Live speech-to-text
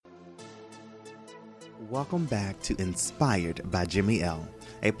Welcome back to Inspired by Jimmy L,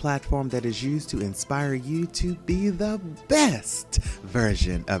 a platform that is used to inspire you to be the best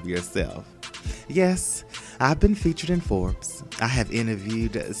version of yourself. Yes, I've been featured in Forbes. I have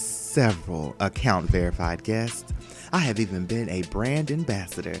interviewed several account verified guests. I have even been a brand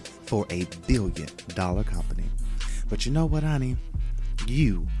ambassador for a billion-dollar company. But you know what, honey?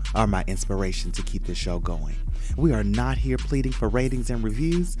 You are my inspiration to keep this show going. We are not here pleading for ratings and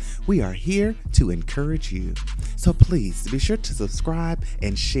reviews. We are here to encourage you. So please be sure to subscribe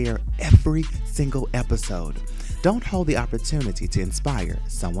and share every single episode. Don't hold the opportunity to inspire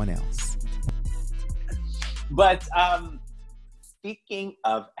someone else. But speaking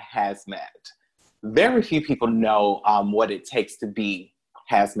of hazmat, very few people know what it takes to be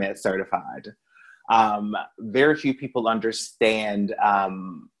hazmat certified. Very few people understand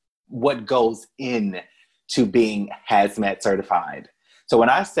what goes in to being hazmat certified. So when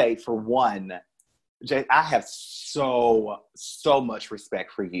I say, for one, Jay, I have so much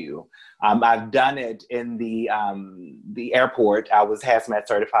respect for you. I've done it in the airport. I was hazmat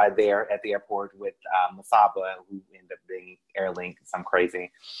certified there at the airport with Masaba, who ended up being Airlink, some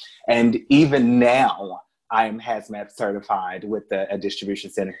crazy. And even now, I am hazmat certified with a distribution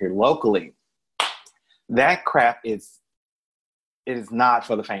center here locally. That crap it is not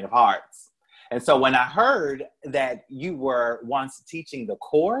for the faint of hearts. And so when I heard that you were once teaching the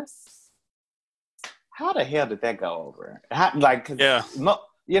course, how the hell did that go over?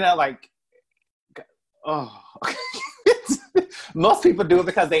 Most people do it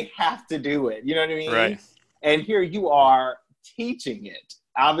because they have to do it. You know what I mean? Right. And here you are teaching it.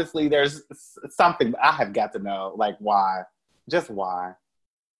 Obviously, there's something I have got to know, like why, just why.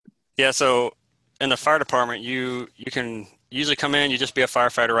 Yeah. So in the fire department, you can usually come in, you just be a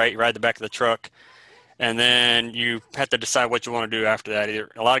firefighter, right? You ride the back of the truck, and then you have to decide what you want to do after that. Either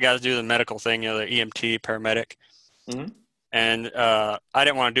a lot of guys do the medical thing, the EMT, paramedic. Mm-hmm. And I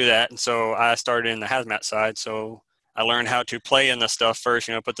didn't want to do that. And so I started in the hazmat side. So I learned how to play in the stuff first,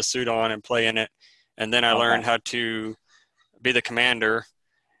 put the suit on and play in it. And then I learned how to be the commander.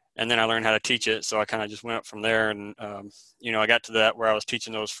 And then I learned how to teach it. So I kind of just went up from there. And, I got to that where I was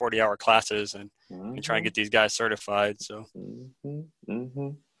teaching those 40-hour classes and trying to get these guys certified. So.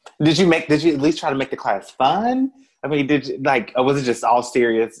 Did you at least try to make the class fun? I mean, or was it just all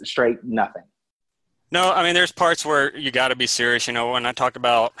serious, straight, nothing? No, I mean, there's parts where you got to be serious. When I talk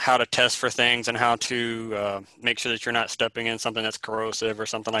about how to test for things and how to make sure that you're not stepping in something that's corrosive or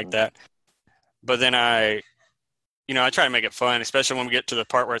something like that. But then I try to make it fun, especially when we get to the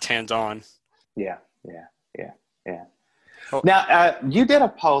part where it's hands-on. Yeah. Oh. Now, you did a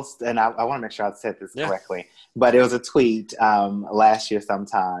post, and I want to make sure I said this correctly, but it was a tweet last year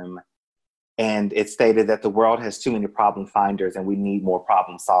sometime, and it stated that the world has too many problem finders and we need more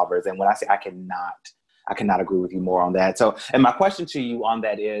problem solvers. And when I say I cannot agree with you more on that. So, and my question to you on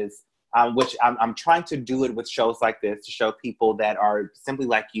that is, which I'm trying to do it with shows like this to show people that are simply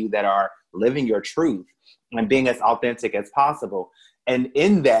like you, that are living your truth and being as authentic as possible. And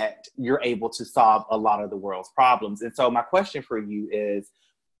in that, you're able to solve a lot of the world's problems. And so my question for you is,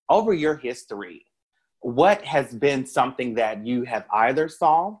 over your history, what has been something that you have either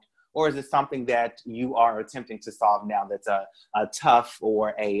solved, or is it something that you are attempting to solve now that's a tough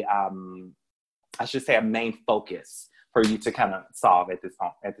or a main focus for you to kind of solve at this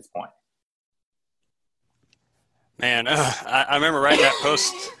point? Man, I remember writing that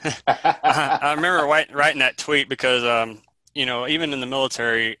post. I remember writing that tweet because, even in the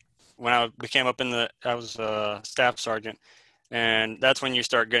military, when I became I was a staff sergeant, and that's when you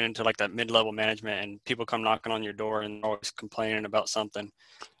start getting into like that mid-level management, and people come knocking on your door and always complaining about something.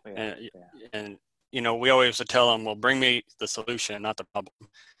 And we always would tell them, well, bring me the solution, not the problem.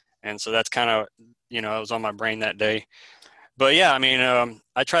 And so that's kind of, it was on my brain that day. But yeah, I mean,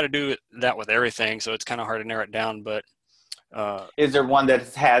 I try to do that with everything, so it's kind of hard to narrow it down. But is there one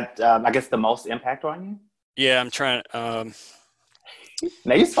that's had, the most impact on you? Yeah, I'm trying.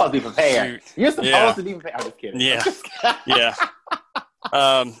 Now you're supposed to be prepared. Shoot. You're supposed to be prepared. I'm just kidding. Yeah, yeah.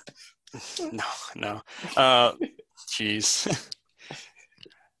 No. Jeez.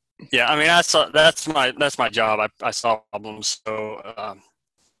 Yeah, I mean, that's my job. I solve problems. So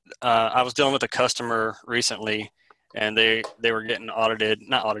I was dealing with a customer recently, and they were getting not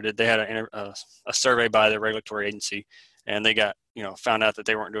audited. They had a survey by the regulatory agency, and they got found out that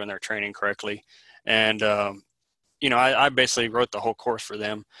they weren't doing their training correctly, and I basically wrote the whole course for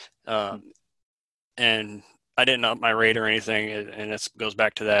them, and I didn't up my rate or anything, and it goes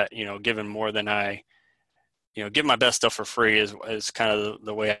back to that, giving more than I give my best stuff for free is kind of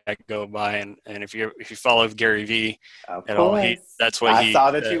the way I go by. And if you follow Gary Vee at all, that's what I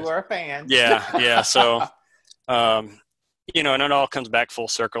saw that you were a fan. Yeah. So, and it all comes back full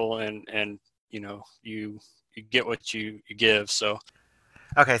circle, and you get what you give. So,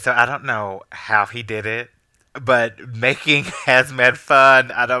 okay, so I don't know how he did it, but making hazmat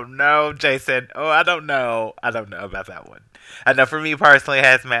fun, I don't know, Jason. Oh, I don't know about that one. I know for me personally,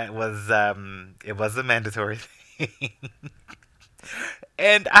 hazmat was it was a mandatory thing,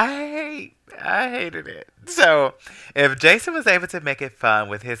 and I hated it. So if Jason was able to make it fun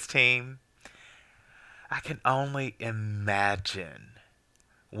with his team, I can only imagine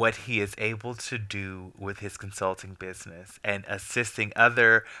what he is able to do with his consulting business and assisting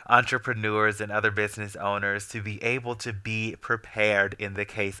other entrepreneurs and other business owners to be able to be prepared in the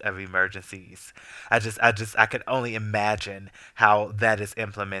case of emergencies. I could only imagine how that is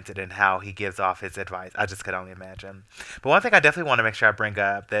implemented and how he gives off his advice. I just could only imagine. But one thing I definitely want to make sure I bring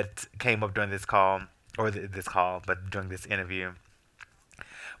up that came up during this call, but during this interview,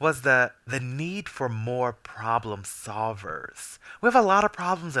 was the need for more problem solvers. We have a lot of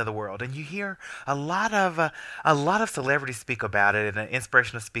problems in the world, and you hear a lot of celebrities speak about it, and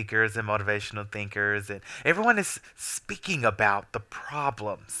inspirational speakers and motivational thinkers, and everyone is speaking about the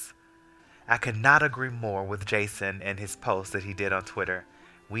problems. I could not agree more with Jason and his post that he did on Twitter.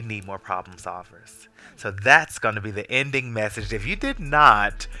 We need more problem solvers. So that's going to be the ending message. If you did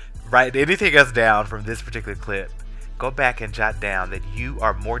not write anything else down from this particular clip, go back and jot down that you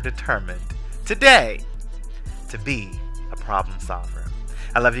are more determined today to be a problem solver.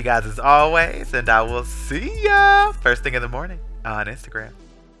 I love you guys as always, and I will see ya first thing in the morning on Instagram.